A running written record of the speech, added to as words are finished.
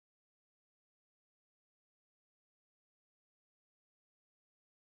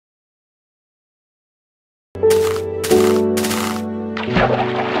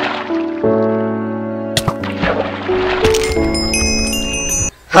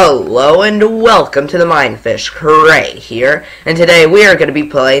Hello and welcome to the MineFish. Hooray here, and today we are going to be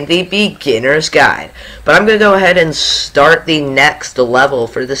playing the Beginner's Guide. But I'm going to go ahead and start the next level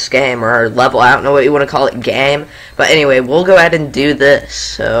for this game, or level, I don't know what you want to call it, game. But anyway, we'll go ahead and do this.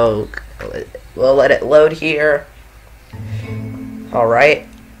 So, we'll let it load here. Alright.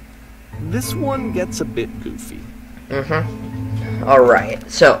 This one gets a bit goofy.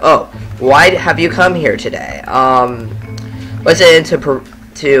 Alright, so, why have you come here today? Was it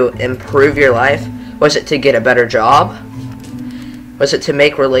to improve your life? Was it to get a better job? Was it to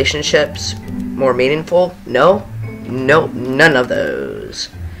make relationships more meaningful? No, none of those.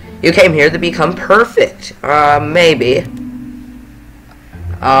 You came here to become perfect. Maybe.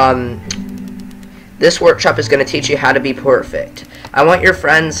 This workshop is going to teach you how to be perfect. I want your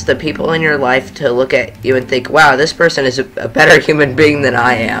friends, the people in your life, to look at you and think, wow, this person is a better human being than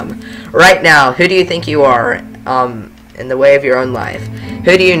I am. Right now, who do you think you are, in the way of your own life?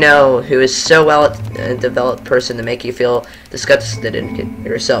 Who do you know who is so well a developed person to make you feel disgusted in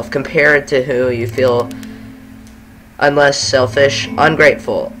yourself, compared to who you feel unless selfish,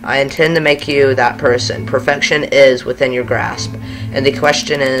 ungrateful? I intend to make you that person. Perfection is within your grasp, and the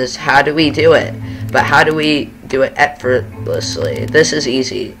question is, how do we do it? But how do we do it effortlessly? This is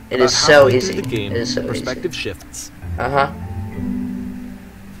easy. It is so easy. It is so perspective shifts. What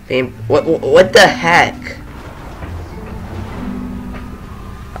the heck?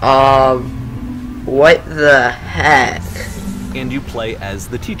 What the heck? And you play as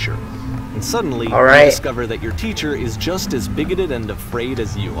the teacher. And suddenly, you discover that your teacher is just as bigoted and afraid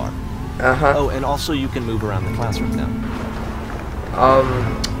as you are. Oh, and also you can move around the classroom now.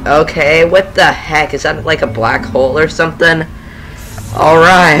 Okay, what the heck? Is that like a black hole or something?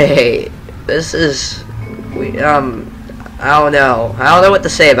 Alright. This is... I don't know. I don't know what to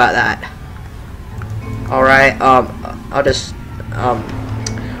say about that. Alright, I'll just...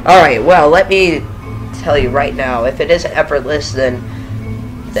 Alright, well, let me tell you right now, if it isn't effortless, then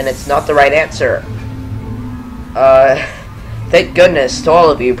it's not the right answer. Thank goodness to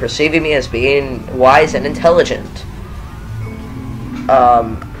all of you perceiving me as being wise and intelligent.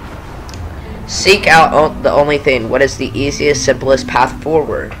 Seek out the only thing. What is the easiest, simplest path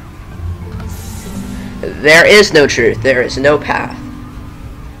forward? There is no truth. There is no path.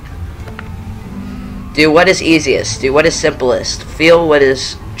 Do what is easiest. Do what is simplest. Feel what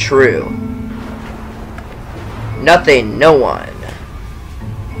is true. Nothing. No one.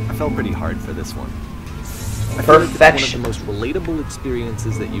 I felt pretty hard for this one. Perfection. I feel like it's one of the most relatable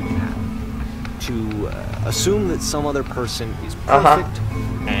experiences that you can have. To assume that some other person is perfect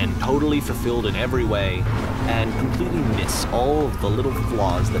and totally fulfilled in every way, and completely miss all of the little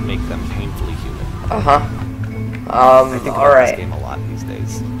flaws that make them painfully human. I think about this game a lot these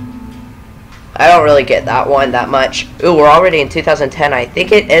days. I don't really get that one that much. Ooh, we're already in 2010. I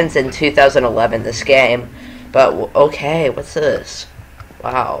think it ends in 2011, this game. But, okay, what's this?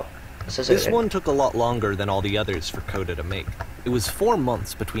 Wow. This one took a lot longer than all the others for Coda to make. It was 4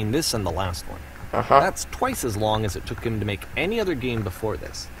 months between this and the last one. That's twice as long as it took him to make any other game before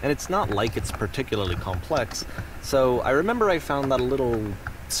this. And it's not like it's particularly complex, so I remember I found that a little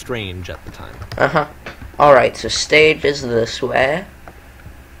strange at the time. Alright, so stage is this way.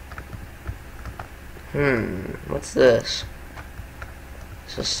 What's this?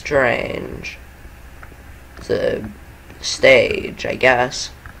 This is strange. It's a stage, I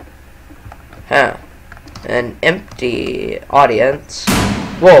guess. An empty audience.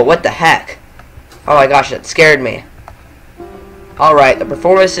 Whoa, what the heck? Oh my gosh, that scared me. Alright, the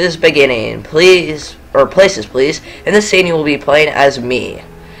performance is beginning. Please, or places please. In this scene you will be playing as me.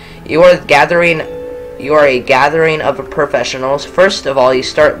 You are a gathering of professionals. First of all, you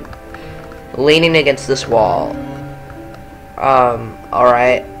start leaning against this wall.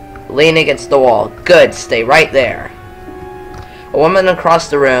 Alright. Lean against the wall. Good, stay right there. A woman across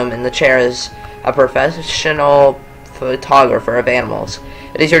the room in the chair is a professional photographer of animals.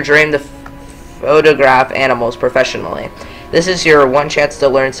 It is your dream to photograph animals professionally. This is your one chance to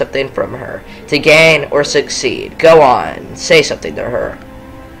learn something from her, to gain or succeed. Go on, say something to her.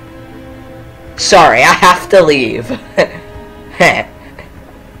 Sorry, I have to leave.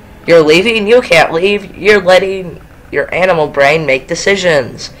 You're leaving? You can't leave. You're letting your animal brain make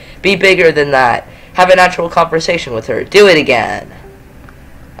decisions. Be bigger than that. Have a natural conversation with her. Do it again.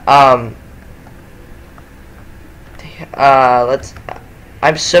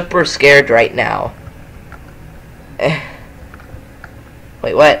 I'm super scared right now.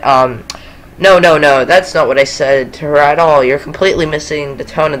 Wait, what? No, that's not what I said to her at all. You're completely missing the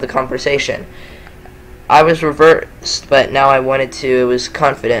tone of the conversation. I was reversed, but now I wanted to. It was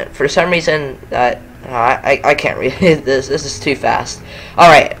confident. For some reason, that I can't read this. This is too fast. All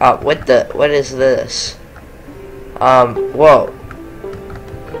right. What is this? Whoa.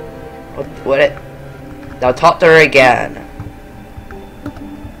 What? Now talk to her again.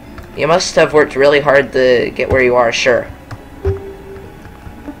 You must have worked really hard to get where you are. Sure.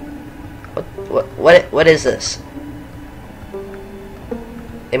 What is this?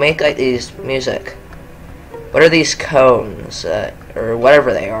 They make like these music. What are these cones, or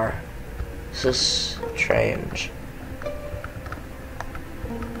whatever they are? This is strange.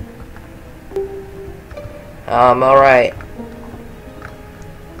 Alright.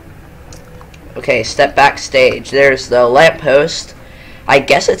 Okay, step backstage. There's the lamppost. I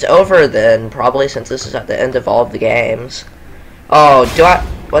guess it's over then, probably, since this is at the end of all of the games. Oh,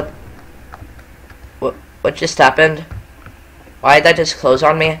 what just happened? Why did that just close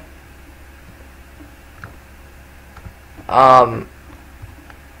on me?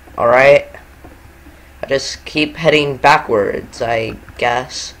 Alright. I just keep heading backwards, I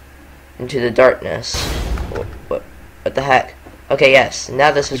guess, into the darkness. What the heck? Okay, yes,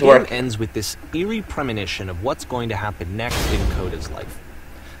 now this is working. The game ends with this eerie premonition of what's going to happen next in Coda's life.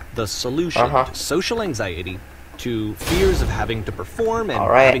 The solution to social anxiety, to fears of having to perform and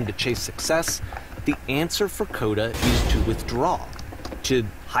having to chase success, the answer for Coda is to withdraw, to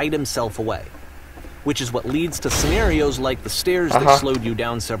hide himself away. Which is what leads to scenarios like the stairs that slowed you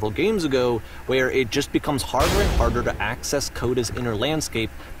down several games ago, where it just becomes harder and harder to access Coda's inner landscape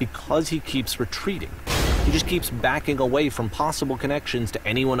because he keeps retreating. He just keeps backing away from possible connections to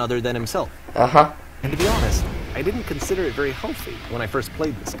anyone other than himself. And to be honest, I didn't consider it very healthy when I first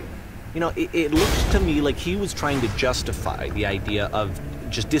played this game. You know, it looked to me like he was trying to justify the idea of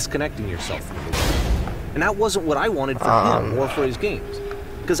just disconnecting yourself from the world. And that wasn't what I wanted for him or for his games.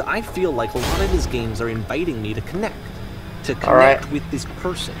 Because I feel like a lot of his games are inviting me to connect with this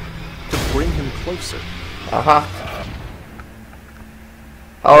person, to bring him closer. Alright.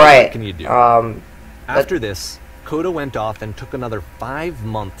 What can you do? After this, Coda went off and took another 5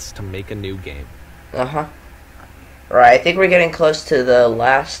 months to make a new game. Alright, I think we're getting close to the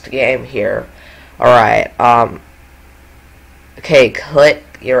last game here. Alright, okay,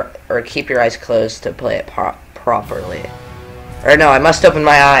 keep your eyes closed to play it properly. Or no, I must open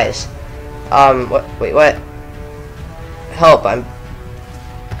my eyes. Wait, what? Help,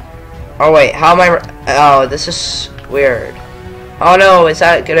 oh wait, how am I, oh, this is weird. Oh no, is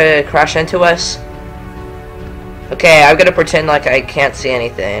that gonna crash into us? Okay, I'm gonna pretend like I can't see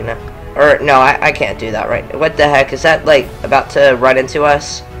anything. Or, no, I can't do that, right? What the heck, is that, like, about to run into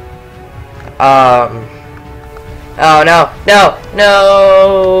us? Oh, no!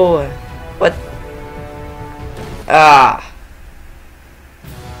 What?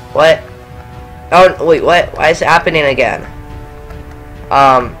 What? Oh, wait, what? Why is it happening again?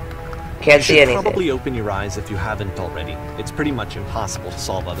 Can't see anything. Probably open your eyes if you haven't already. It's pretty much impossible to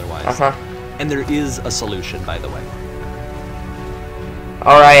solve otherwise. And there is a solution, by the way.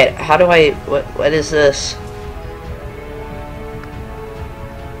 Alright, how do I... What is this?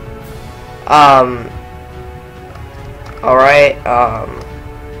 Alright,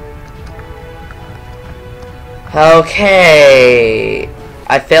 okay...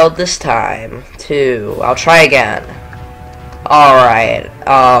 I failed this time, too. I'll try again. Alright,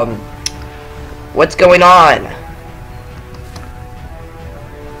 what's going on?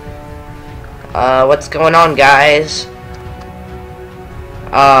 What's going on, guys?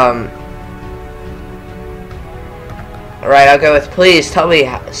 Alright, I'll go with, please tell me,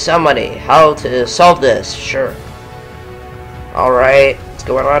 somebody, how to solve this. Sure. Alright, what's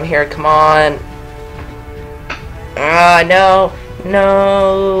going on here? Come on. No.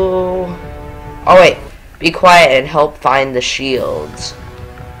 Oh, wait. Be quiet and help find the shields.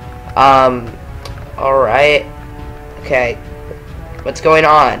 Alright. Okay. What's going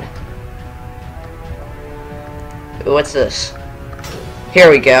on? Ooh, what's this? Here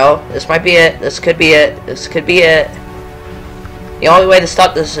we go. This might be it. This could be it. This could be it. The only way to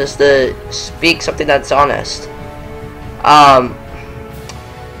stop this is to speak something that's honest. I'm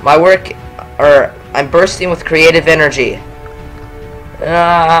bursting with creative energy.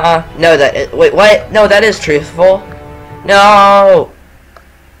 No, wait, what? No, that is truthful. No!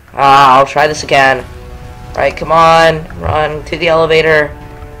 I'll try this again. Right, come on. Run to the elevator.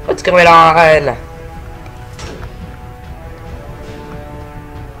 What's going on?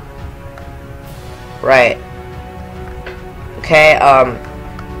 Right. Okay,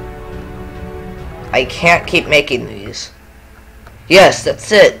 I can't keep making these. Yes,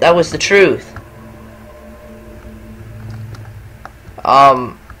 that's it. That was the truth.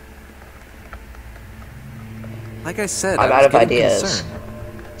 Like I said, I'm I out was of getting ideas. concerned.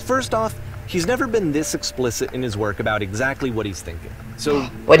 First off, he's never been this explicit in his work about exactly what he's thinking. So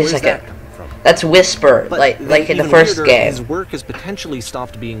wait a where's second. that coming from? That's Whisper, But like in the even first weirder, game. his work has potentially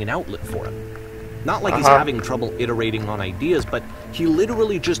stopped being an outlet for him. Not like he's having trouble iterating on ideas, but he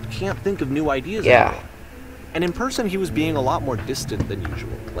literally just can't think of new ideas anymore. And in person, he was being a lot more distant than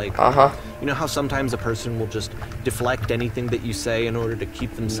usual. Like, you know how sometimes a person will just deflect anything that you say in order to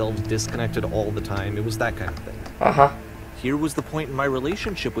keep themselves disconnected all the time? It was that kind of thing. Here was the point in my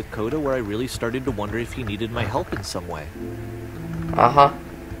relationship with Coda where I really started to wonder if he needed my help in some way.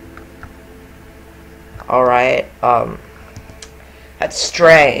 Alright, that's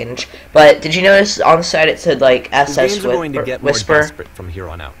strange. But did you notice on the side it said, like, SS His games are going to get Whisper? more desperate from here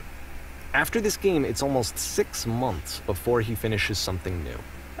on out. After this game, it's almost 6 months before he finishes something new.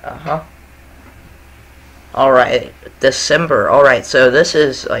 Alright, December. Alright, so this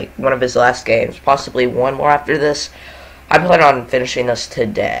is, like, one of his last games. Possibly one more after this. I plan on finishing this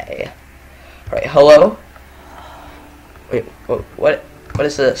today. Alright, hello? Wait, what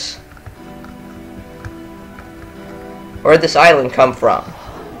is this? Where'd this island come from?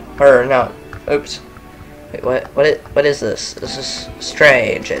 Or, no, oops. Wait, what is this? This is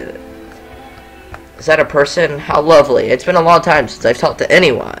strange. Is that a person? How lovely. It's been a long time since I've talked to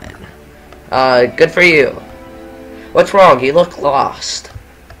anyone. Good for you. What's wrong? You look lost.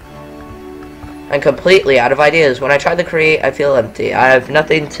 I'm completely out of ideas. When I try to create, I feel empty. I have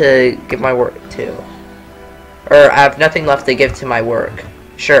nothing to give my work to. Or, I have nothing left to give to my work.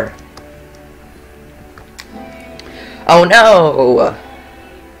 Sure. Oh no!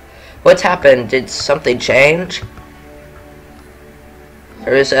 What's happened? Did something change?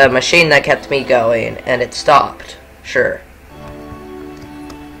 There was a machine that kept me going, and it stopped. Sure.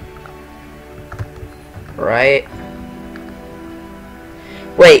 Right?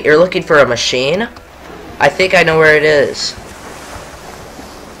 Wait, you're looking for a machine? I think I know where it is.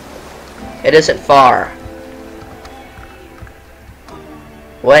 It isn't far.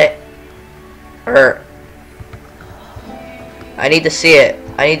 What? I need to see it.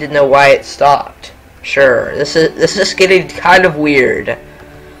 I need to know why it stopped. Sure. This is getting kind of weird.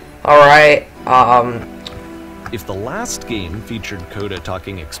 Alright, If the last game featured Coda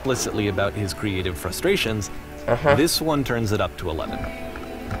talking explicitly about his creative frustrations, this one turns it up to 11.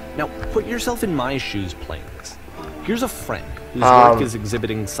 Now, put yourself in my shoes playing this. Here's a friend whose work is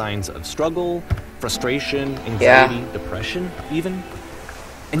exhibiting signs of struggle, frustration, anxiety, depression, even.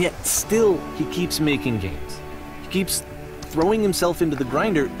 And yet, still, he keeps making games. He keeps throwing himself into the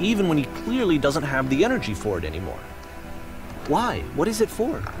grinder even when he clearly doesn't have the energy for it anymore. Why? What is it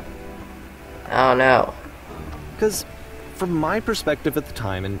for? I don't know. Because, from my perspective at the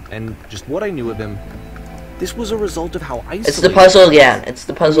time, and just what I knew of him, this was a result of how isolated... It's the puzzle again. It's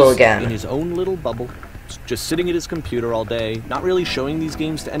the puzzle again. In his own little bubble, just sitting at his computer all day, not really showing these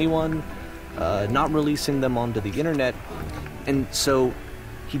games to anyone, not releasing them onto the internet, and so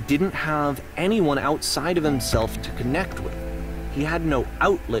he didn't have anyone outside of himself to connect with. He had no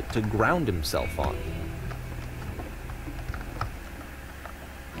outlet to ground himself on.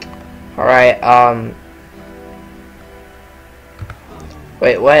 Alright,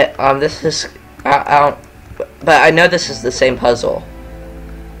 wait, what? This is... I don't... But I know this is the same puzzle.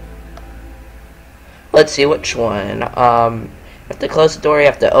 Let's see which one. You have to close the door, you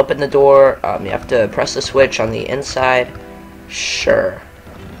have to open the door, you have to press the switch on the inside. Sure.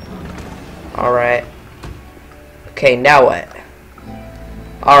 Alright. Okay, now what?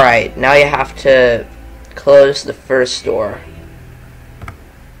 Alright, now you have to close the first door.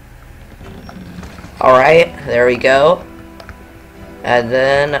 Alright, there we go. And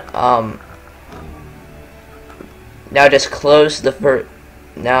then, now just close the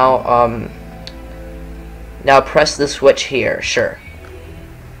now press the switch here, sure.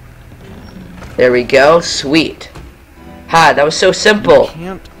 There we go, sweet. Ha, that was so simple. You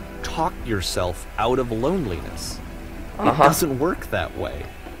can't talk yourself out of loneliness. It doesn't work that way.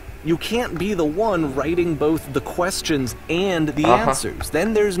 You can't be the one writing both the questions and the answers.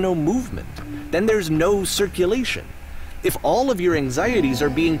 Then there's no movement. Then there's no circulation. If all of your anxieties are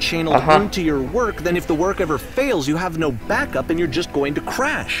being channeled into your work, then if the work ever fails, you have no backup and you're just going to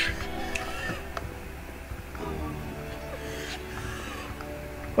crash.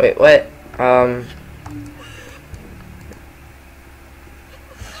 Wait, what?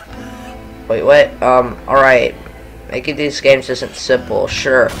 Wait, what? Alright. Making these games isn't simple,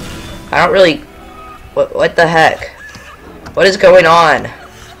 sure. I don't really... What the heck? What is going on?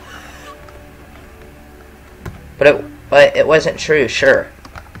 But it wasn't true, sure.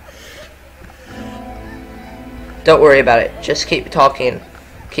 Don't worry about it. Just keep talking.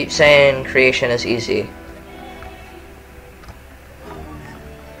 Keep saying creation is easy.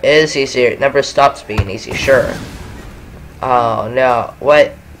 It is easier. It never stops being easy, sure. Oh no.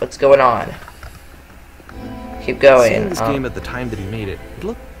 What's going on? Keep going. Seeing this game at the time that he made it, it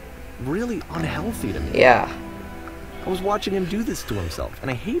looked really unhealthy to me. Yeah. I was watching him do this to himself, and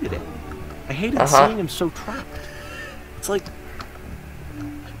I hated it. I hated seeing him so trapped. It's like,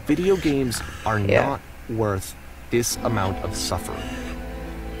 video games are not worth this amount of suffering.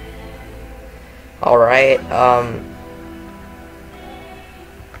 Alright,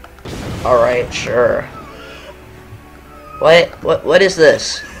 alright, sure. What is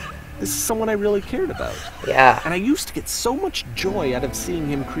this? This is someone I really cared about. Yeah. And I used to get so much joy out of seeing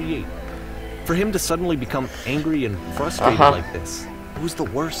him create. For him to suddenly become angry and frustrated like this, it was the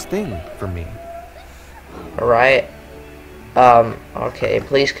worst thing for me. Alright. Okay,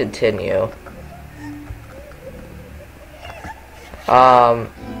 please continue.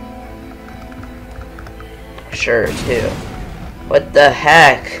 Sure, too. What the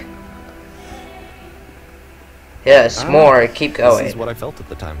heck? Yes, more. Keep going. This is what I felt at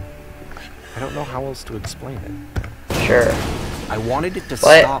the time. I don't know how else to explain it. Sure. I wanted it to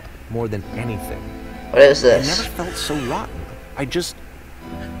stop more than anything. What is this? I never felt so rotten. I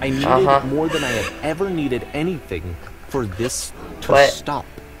needed more than I had ever needed anything for this to stop.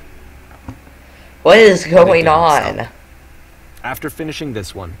 What is going on? After finishing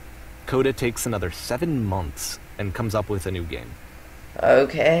this one, Coda takes another 7 months and comes up with a new game.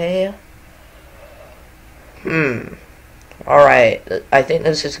 Okay. Alright, I think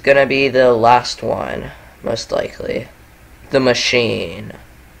this is gonna be the last one, most likely. The machine.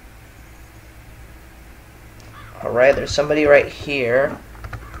 Alright, there's somebody right here.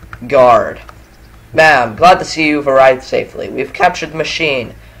 Guard. Ma'am, glad to see you've arrived safely. We've captured the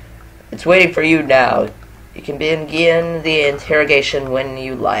machine. It's waiting for you now. You can begin the interrogation when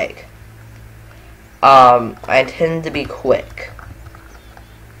you like. I intend to be quick.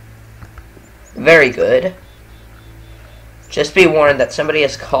 Very good. Just be warned that somebody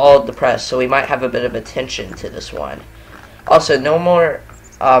has called the press, so we might have a bit of attention to this one. Also,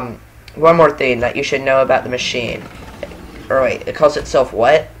 one more thing that you should know about the machine. Or wait, it calls itself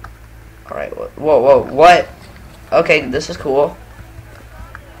what? Alright, whoa, what? Okay, this is cool.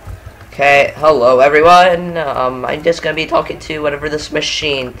 Okay, hello everyone. I'm just gonna be talking to whatever this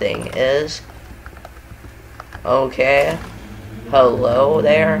machine thing is. Okay. Hello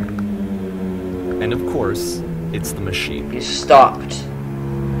there. And of course, it's the machine. You stopped.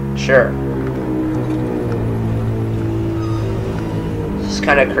 Sure. This is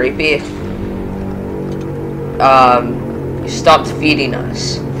kind of creepy. You stopped feeding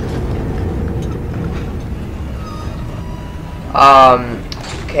us.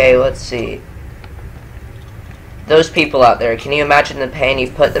 Okay, let's see. Those people out there, can you imagine the pain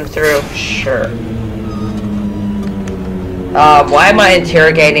you've put them through? Sure. Why am I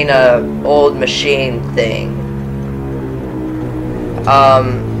interrogating a old machine thing?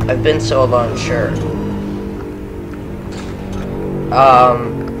 I've been so alone, sure.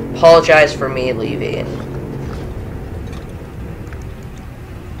 Apologize for me leaving.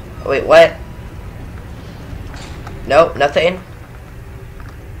 Wait, what? Nope, nothing?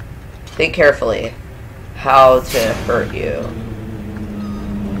 Think carefully how to hurt you.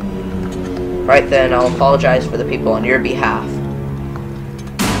 Right then, I'll apologize for the people on your behalf.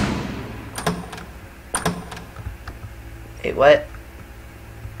 Wait, what?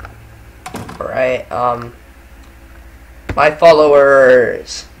 Alright, my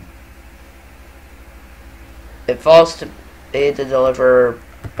followers. It falls to me to deliver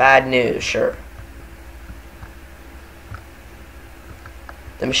bad news, sure.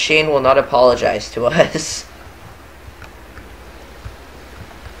 The machine will not apologize to us.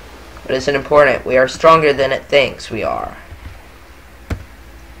 But isn't important. We are stronger than it thinks we are.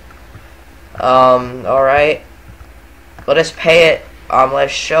 Alright. Let us pay it.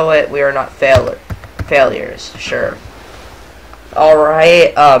 Let's show it we are not failures. Sure.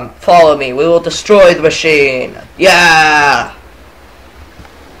 Alright, follow me. We will destroy the machine. Yeah!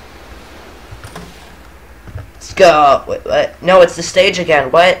 Let's go. Wait, what? No, it's the stage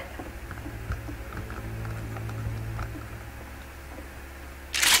again. What?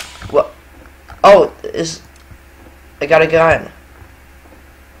 What? Oh, I got a gun.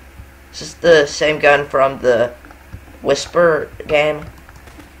 Is this the same gun from the Whisper game?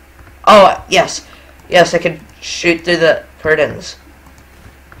 Oh, yes. Yes, I can shoot through the curtains.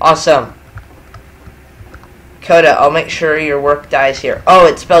 Awesome. Coda, I'll make sure your work dies here. Oh,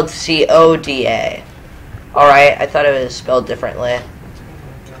 it's spelled C-O-D-A. Alright, I thought it was spelled differently.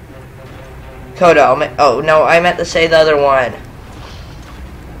 Coda, oh, no, I meant to say the other one.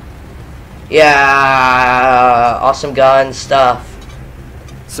 Yeah, awesome gun stuff.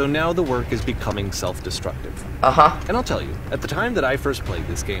 So now the work is becoming self-destructive. And I'll tell you, at the time that I first played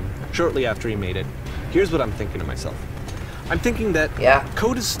this game, shortly after he made it, here's what I'm thinking to myself. I'm thinking that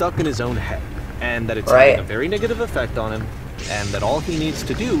Code is stuck in his own head, and that it's having a very negative effect on him, and that all he needs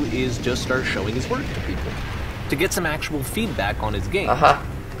to do is just start showing his work to people. To get some actual feedback on his game.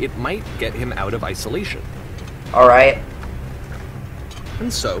 It might get him out of isolation. Alright.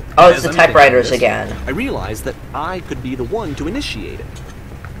 And so, it's the typewriters again. I realized that I could be the one to initiate it.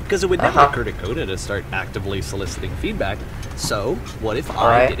 Because it would never occur to Coda to start actively soliciting feedback, so what if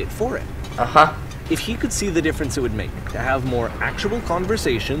I did it for it? If he could see the difference it would make to have more actual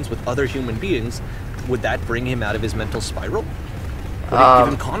conversations with other human beings, would that bring him out of his mental spiral? Would it give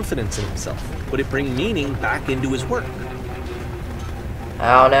him confidence in himself? Would it bring meaning back into his work?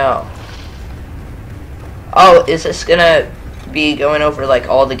 I don't know. Oh, is this gonna be going over like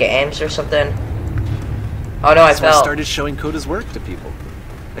all the games or something? Oh no, I fell. So I started showing Coda's work to people.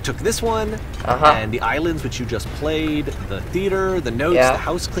 I took this one, and the islands which you just played, the theater, the notes, the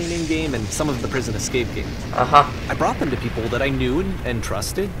house cleaning game, and some of the prison escape games. I brought them to people that I knew and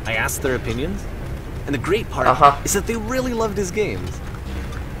trusted. I asked their opinions. And the great part is that they really loved his games.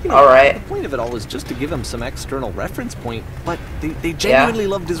 You know, the point of it all was just to give him some external reference point, but they genuinely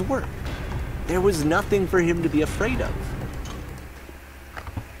loved his work. There was nothing for him to be afraid of.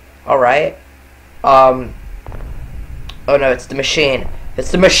 Alright. Oh no, it's the machine. It's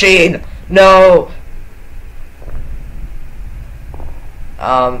the machine! No!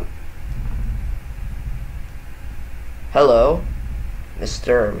 Hello?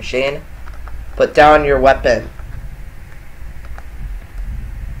 Mr. Machine? Put down your weapon.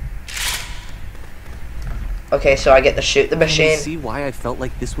 Okay, so I get to shoot the machine. Can you see why I felt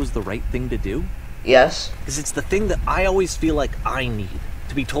like this was the right thing to do? Yes. Because it's the thing that I always feel like I need.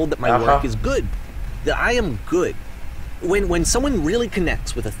 To be told that my work is good. That I am good. When someone really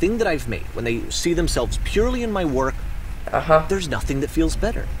connects with a thing that I've made, when they see themselves purely in my work, there's nothing that feels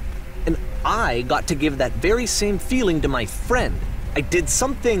better. And I got to give that very same feeling to my friend. I did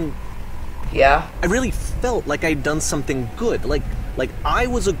something... I really felt like I'd done something good. Like I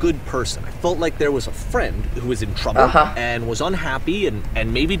was a good person. I felt like there was a friend who was in trouble and was unhappy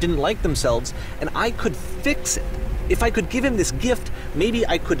and maybe didn't like themselves, and I could fix it. If I could give him this gift, maybe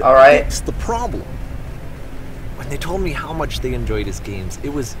I could fix the problem. When they told me how much they enjoyed his games, it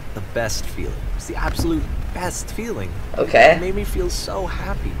was the best feeling. It was the absolute best feeling. It made me feel so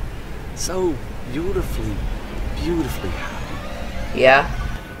happy. So beautifully, beautifully happy.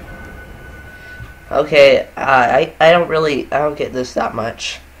 Okay, I don't get this that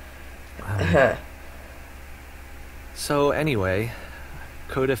much. So anyway,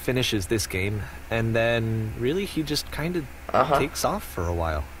 Coda finishes this game, and then really he just kind of takes off for a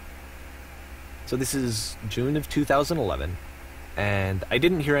while. So this is June of 2011, and I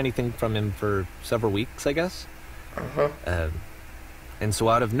didn't hear anything from him for several weeks, I guess. And so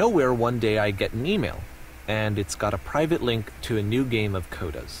out of nowhere, one day I get an email, and it's got a private link to a new game of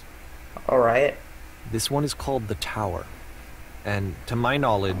Coda's. Alright. This one is called The Tower, and to my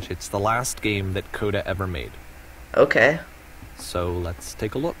knowledge, it's the last game that Coda ever made. Okay. So let's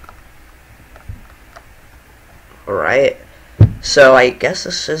take a look. Alright. So I guess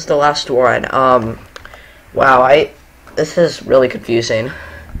this is the last one. Wow, this is really confusing.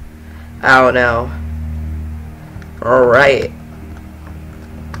 I don't know. Alright.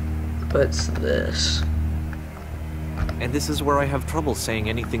 What's this? And this is where I have trouble saying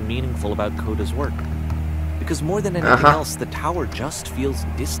anything meaningful about Coda's work. Because more than anything else, the tower just feels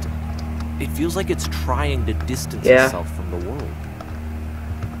distant. It feels like it's trying to distance itself from the world.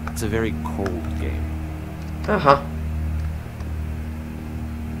 It's a very cold game.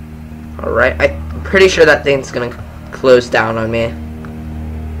 Alright, I'm pretty sure that thing's gonna close down on me.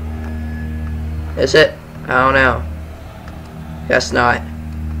 Is it? I don't know. Guess not.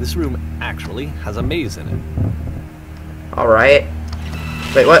 This room actually has a maze in it. Alright.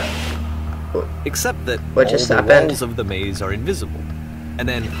 Wait, what? Except that what just all the happened? walls of the maze are invisible. And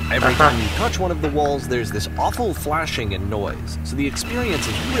then every time you touch one of the walls, there's this awful flashing and noise. So the experience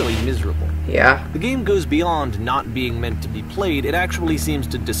is really miserable. Yeah. The game goes beyond not being meant to be played. It actually seems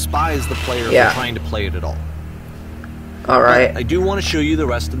to despise the player for trying to play it at all. Alright. I do want to show you the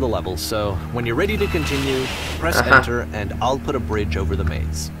rest of the level, so when you're ready to continue, press enter, and I'll put a bridge over the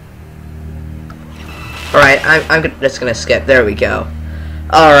maze. Alright, I'm just gonna skip. There we go.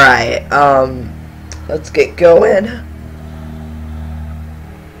 Alright, let's get going.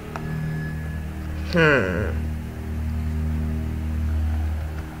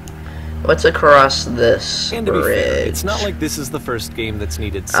 What's across this and to bridge? be fair, it's not like this is the first game that's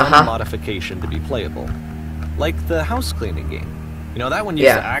needed some modification to be playable. Like the house cleaning game. You know, that one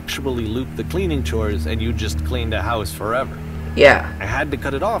used to actually loop the cleaning chores and you just cleaned a house forever. Yeah. I had to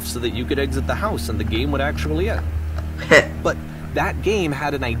cut it off so that you could exit the house and the game would actually end. But that game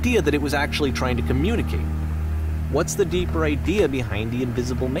had an idea that it was actually trying to communicate. What's the deeper idea behind the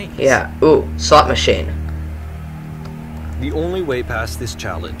invisible maze? Yeah. Ooh, slot machine. The only way past this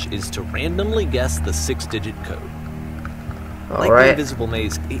challenge is to randomly guess the 6-digit code. Like the invisible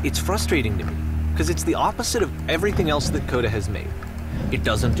maze, it's frustrating to me, because it's the opposite of everything else that Coda has made. It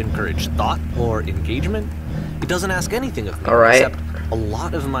doesn't encourage thought or engagement. It doesn't ask anything of me except a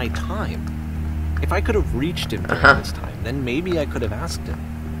lot of my time. If I could have reached him during this time, then maybe I could have asked him,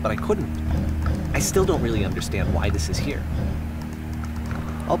 but I couldn't. I still don't really understand why this is here.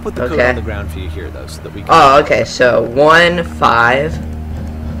 I'll put the code on the ground for you here, though, so that we can... Oh, okay, so 1 5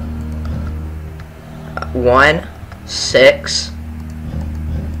 1 6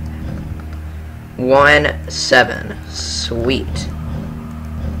 1 7. Sweet.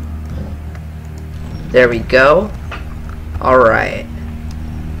 There we go. Alright.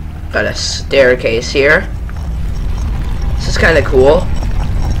 Got a staircase here. This is kind of cool.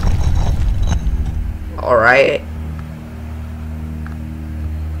 Alright.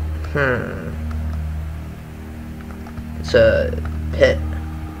 It's a pit.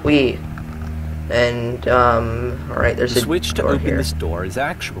 Alright, there's the a switch to open here. This door is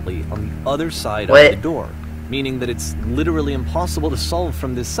actually on the other side of the door, meaning that it's literally impossible to solve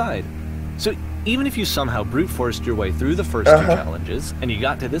from this side. So even if you somehow brute forced your way through the first 2 challenges and you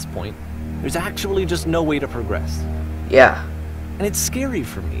got to this point, there's actually just no way to progress. Yeah. And it's scary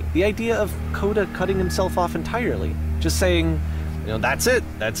for me, the idea of Coda cutting himself off entirely, just saying, you know, that's it,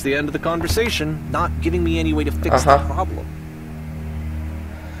 that's the end of the conversation, not giving me any way to fix the problem.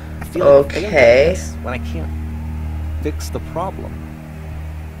 I feel like when I can't fix the problem.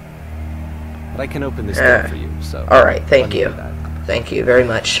 But I can open this door for you, so... Alright, thank you. Thank you very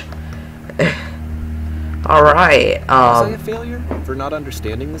much. Alright, Was I a failure for not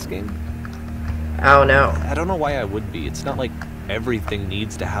understanding this game? I don't know. I don't know why I would be. It's not like everything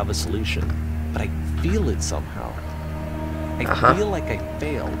needs to have a solution, but I feel it somehow. I feel like I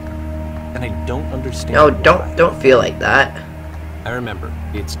failed, and I don't understand why. don't feel like that. I remember,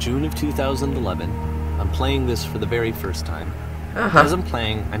 it's June of 2011. I'm playing this for the very first time. As I'm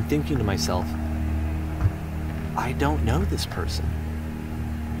playing, I'm thinking to myself, I don't know this person.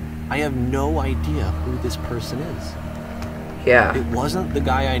 I have no idea who this person is. Yeah. It wasn't the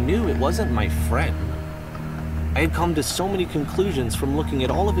guy I knew. It wasn't my friend. I had come to so many conclusions from looking at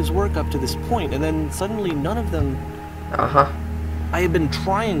all of his work up to this point, and then suddenly none of them... I had been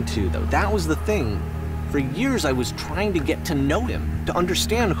trying to, though. That was the thing. For years I was trying to get to know him, to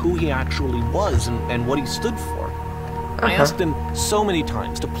understand who he actually was and what he stood for. I asked him so many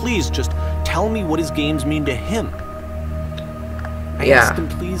times to please just tell me what his games mean to him. I asked him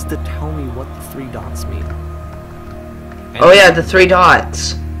please to tell me what the 3 dots mean. And oh yeah, the 3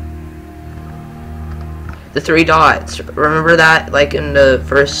 dots. The 3 dots. Remember that, like, in the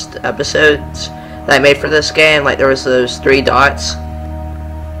first episodes that I made for this game? Like, there was those 3 dots.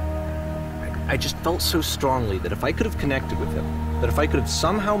 I just felt so strongly that if I could have connected with him, that if I could have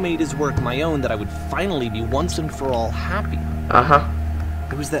somehow made his work my own, that I would finally be once and for all happy.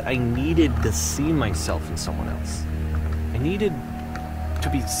 It was that I needed to see myself in someone else. I needed to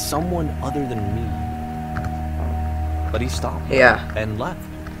be someone other than me. But he stopped and left.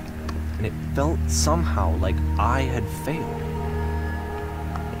 And it felt somehow like I had failed.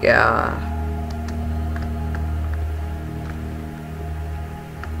 Yeah.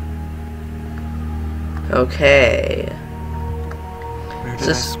 Okay. Where did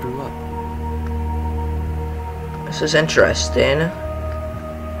I screw up? This is interesting.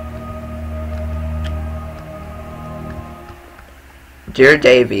 Dear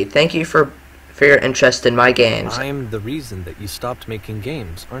Davey, thank you for your interest in my games. I'm the reason that you stopped making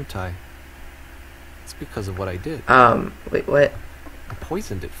games, aren't I? It's because of what I did. Wait, what? I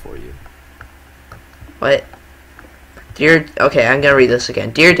poisoned it for you. What? Okay, I'm gonna read this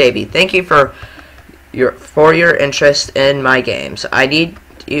again. Dear Davey, thank you for your interest in my games. I need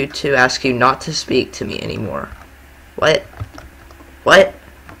you to ask you not to speak to me anymore. What? What?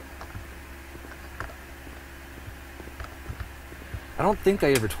 I don't think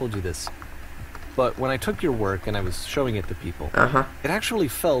I ever told you this, but when I took your work and I was showing it to people, it actually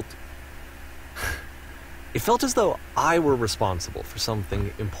felt... it felt as though I were responsible for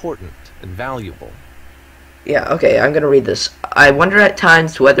something important and valuable. Yeah, okay, I'm gonna read this. I wonder at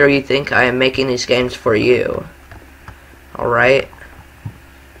times whether you think I am making these games for you. Alright?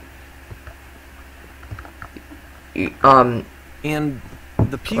 And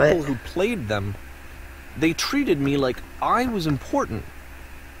the people who played them, they treated me like I was important.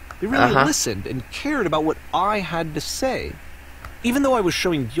 They really listened and cared about what I had to say. Even though I was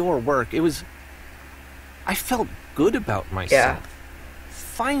showing your work, I felt good about myself. Yeah.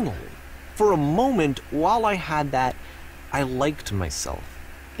 Finally. For a moment, while I had that, I liked myself.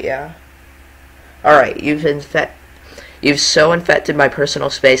 Yeah. Alright, you've so infected my personal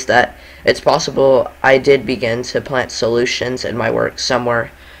space that it's possible I did begin to plant solutions in my work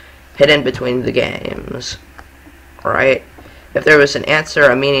somewhere hidden between the games. Alright? If there was an answer,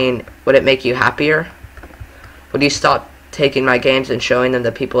 a meaning, would it make you happier? Would you stop taking my games and showing them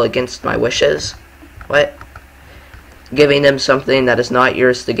to people against my wishes? What? Giving them something that is not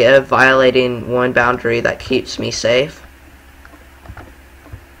yours to give, violating one boundary that keeps me safe?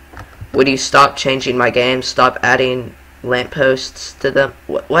 Would you stop changing my games, stop adding lampposts to them?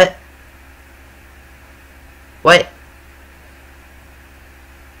 What? What?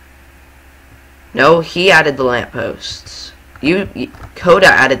 No, he added the lampposts. Coda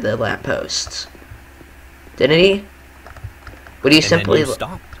added the lampposts. Didn't he? Would you simply... And then you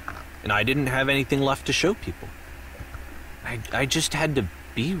stopped. And I didn't have anything left to show people. I just had to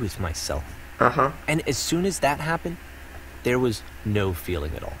be with myself. And as soon as that happened, there was no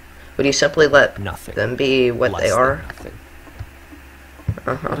feeling at all. Would you simply let nothing. Them be what they are? Nothing.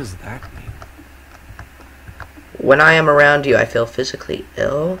 What does that mean? When I am around you, I feel physically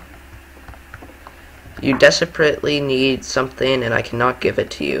ill. You desperately need something and I cannot give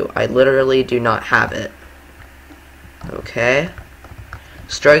it to you. I literally do not have it. Okay?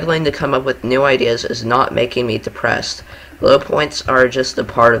 Struggling to come up with new ideas is not making me depressed. Low points are just a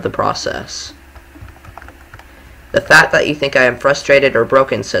part of the process. The fact that you think I am frustrated or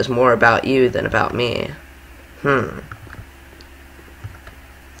broken says more about you than about me. I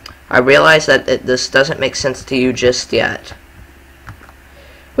realize that this doesn't make sense to you just yet.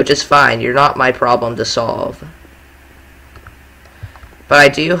 Which is fine, you're not my problem to solve. But I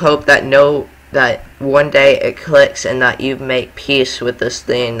do hope that one day it clicks and that you make peace with this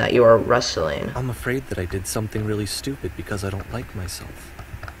thing that you are wrestling. I'm afraid that I did something really stupid because I don't like myself.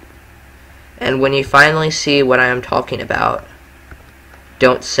 And when you finally see what I am talking about,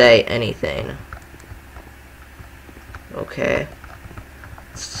 don't say anything. Okay.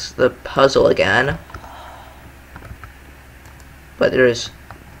 It's the puzzle again. But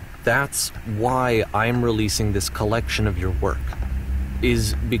That's why I'm releasing this collection of your work.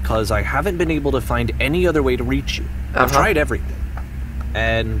 Is because I haven't been able to find any other way to reach you. I've tried everything.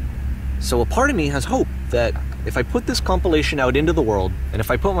 And so a part of me has hope that if I put this compilation out into the world, and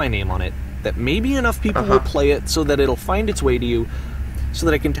if I put my name on it, that maybe enough people will play it so that it'll find its way to you, so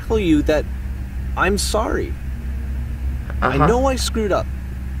that I can tell you that I'm sorry. I know I screwed up.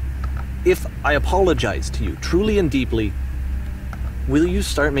 If I apologize to you truly and deeply, will you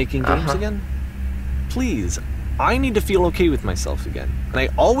start making games again? Please. I need to feel okay with myself again. And I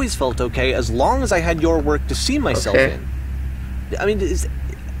always felt okay as long as I had your work to see myself in. I mean, is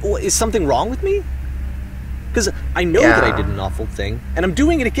something wrong with me? Because I know that I did an awful thing, and I'm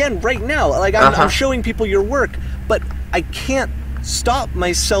doing it again right now. Like, I'm showing people your work, but I can't stop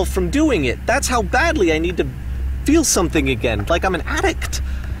myself from doing it. That's how badly I need to feel something again, like I'm an addict.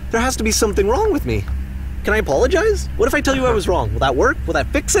 There has to be something wrong with me. Can I apologize? What if I tell you I was wrong? Will that work? Will that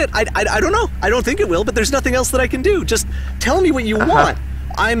fix it? I don't know. I don't think it will, but there's nothing else that I can do. Just tell me what you want.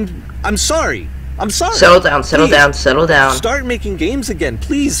 I'm sorry. I'm sorry. Settle down, settle down, settle down. Start making games again.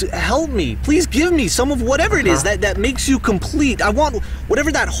 Please help me. Please give me some of whatever it is that makes you complete. I want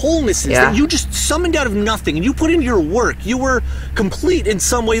whatever that wholeness is that you just summoned out of nothing and you put into your work. You were complete in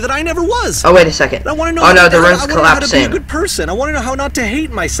some way that I never was. Oh, wait a second. I want to know. Oh, no, the room's collapsing. I want to know how to be a good person. I want to know how not to hate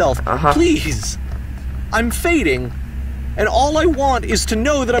myself. Please. I'm fading, and all I want is to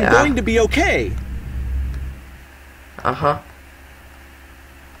know that I'm going to be okay.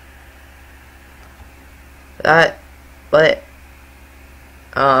 But,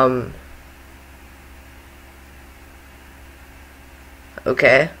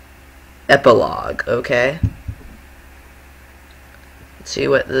 okay. Epilogue, okay. Let's see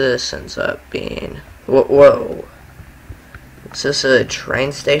what this ends up being. Whoa. Is this a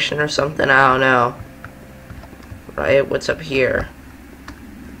train station or something? I don't know. Right, what's up here?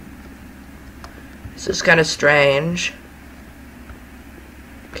 This is kind of strange.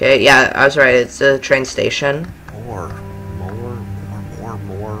 Okay, yeah, I was right, it's a train station. More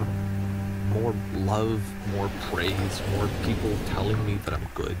love, more praise, more people telling me that I'm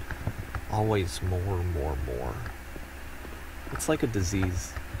good. Always more. It's like a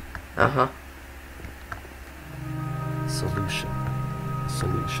disease. Solution.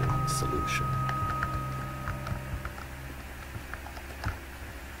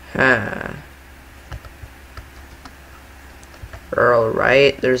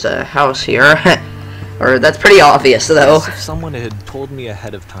 Alright, there's a house here. Or that's pretty obvious, though. If someone had told me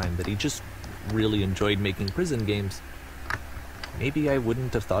ahead of time that he just really enjoyed making prison games, maybe I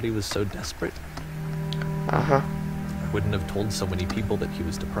wouldn't have thought he was so desperate. Uh-huh. I wouldn't have told so many people that he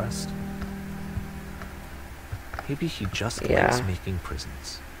was depressed. Maybe he just likes making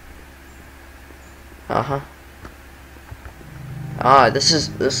prisons. Uh-huh. Wow, this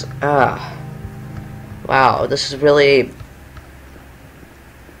is really...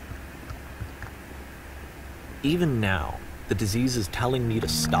 Even now, the disease is telling me to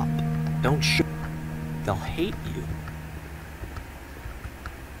stop. Don't shoot. They'll hate you.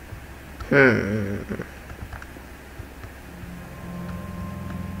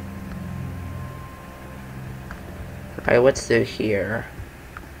 Alright, what's through here?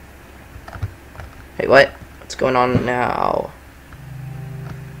 Hey, what? What's going on now?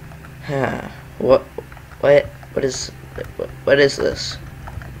 What is this?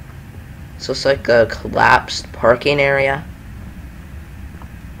 Is this like a collapsed parking area?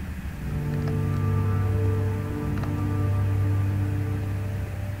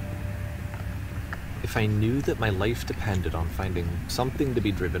 If I knew that my life depended on finding something to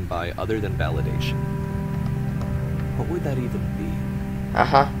be driven by other than validation, what would that even be?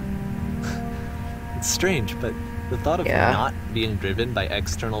 Uh-huh. It's strange, but the thought of not being driven by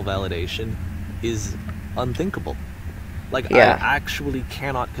external validation is unthinkable. Like, I actually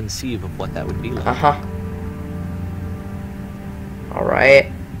cannot conceive of what that would be like. Uh-huh.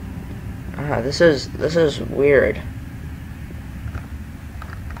 Alright. This is weird.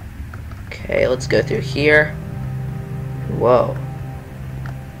 Okay, let's go through here. Whoa.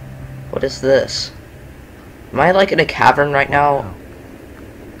 What is this? Am I like in a cavern right now?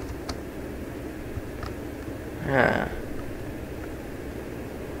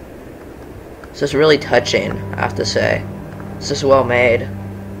 This is really touching, I have to say. This is well made.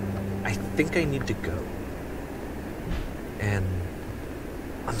 I think I need to go. And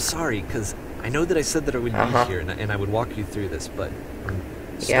I'm sorry, because I know that I said that I would be here and I would walk you through this, but I'm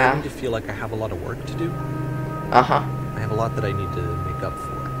starting to feel like I have a lot of work to do. I have a lot that I need to make up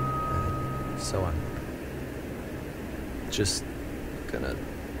for. So I'm just gonna...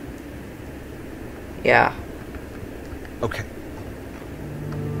 Yeah. Okay.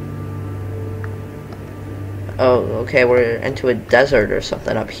 Oh, okay, we're into a desert or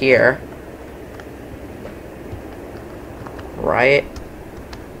something up here. Right?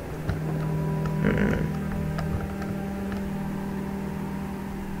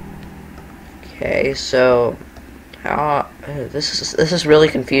 Okay, so this is really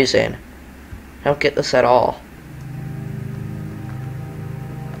confusing. I don't get this at all.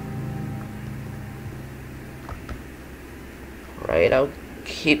 Right, I'll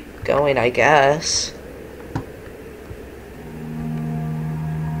keep going, I guess.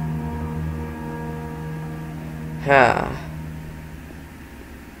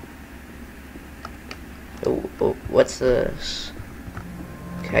 Oh, what's this?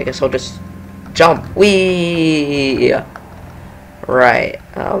 Okay, I guess I'll just jump. Whee! Right.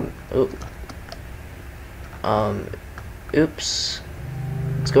 Oops.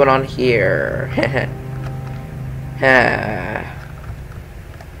 What's going on here?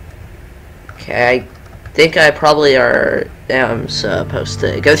 Okay, I think I probably am supposed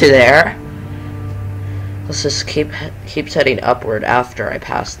to go through there. Let's just keep heading upward after I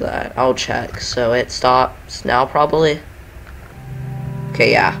pass that. I'll check. So it stops now, probably.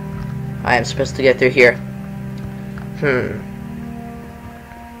 Okay, yeah. I am supposed to get through here.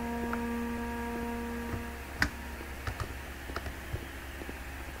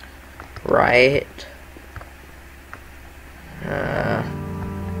 Right.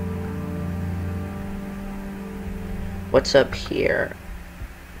 What's up here?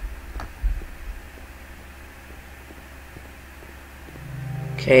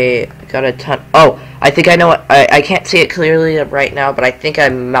 Okay, got a ton. Oh, I think I know what. I can't see it clearly right now, but I think I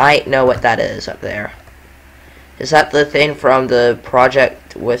might know what that is up there. Is that the thing from the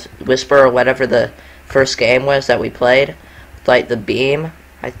Project Whisper or whatever the first game was that we played? Like the beam?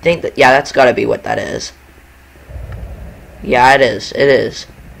 I think that, yeah, that's gotta be what that is. Yeah, it is. It is.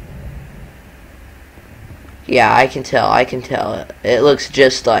 Yeah, I can tell. It looks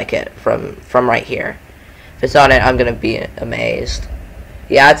just like it from right here. If it's on it, I'm gonna be amazed.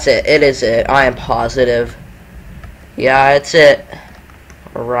 Yeah, it's it. It is it. I am positive. Yeah, it's it.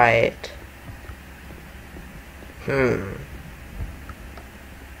 Alright.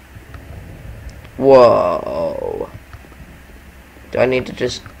 Whoa. Do I need to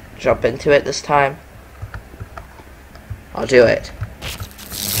just jump into it this time? I'll do it.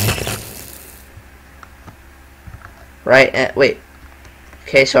 Right, wait.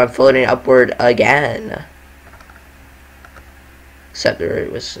 Okay, so I'm floating upward again. Except there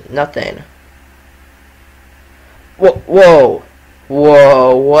was nothing. Whoa, whoa,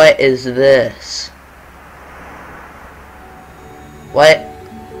 whoa, what is this? What?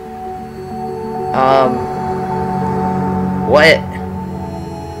 What?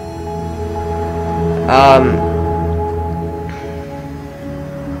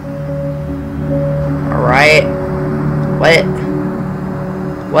 Alright.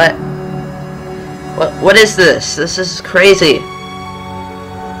 What is this? This is crazy.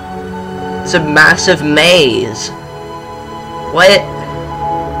 It's a massive maze. What?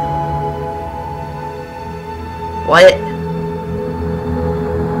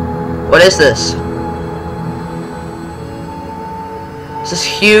 What is this? This is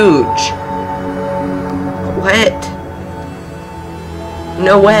huge. What?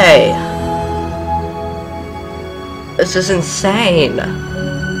 No way. This is insane.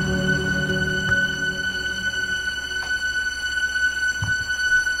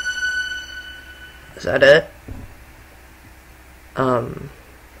 Is that it?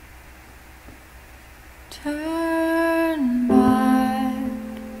 Turn back.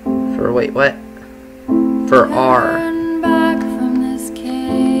 Wait, what? For R. Turn back from this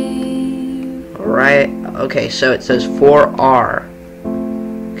cave. Alright, okay, so it says for R.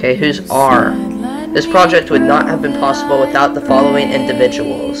 Okay, who's R? This project would not have been possible without the following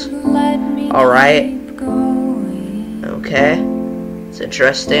individuals. Alright. Okay. It's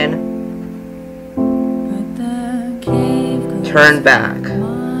interesting. Turn back.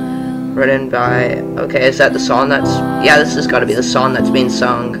 Written by... Okay, is that the song that's... Yeah, this has got to be the song that's being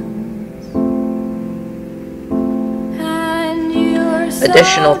sung.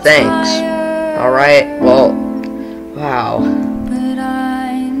 Additional thanks. Alright, well... Wow.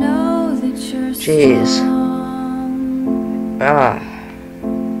 Jeez. Ah.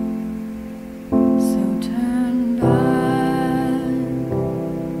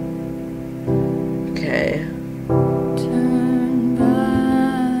 Okay.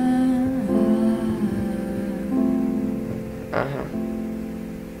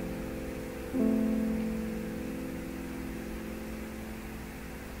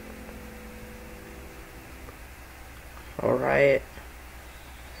 Alright.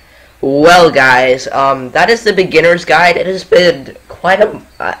 Well, guys, that is the beginner's guide. It has been quite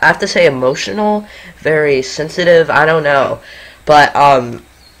I have to say, emotional, very sensitive, I don't know. But,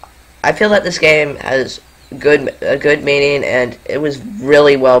 I feel that this game has a good meaning, and it was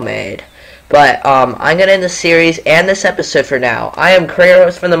really well made. But, I'm gonna end the series and this episode for now. I am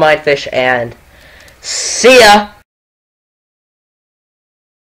Kratos from the MineFish, and see ya!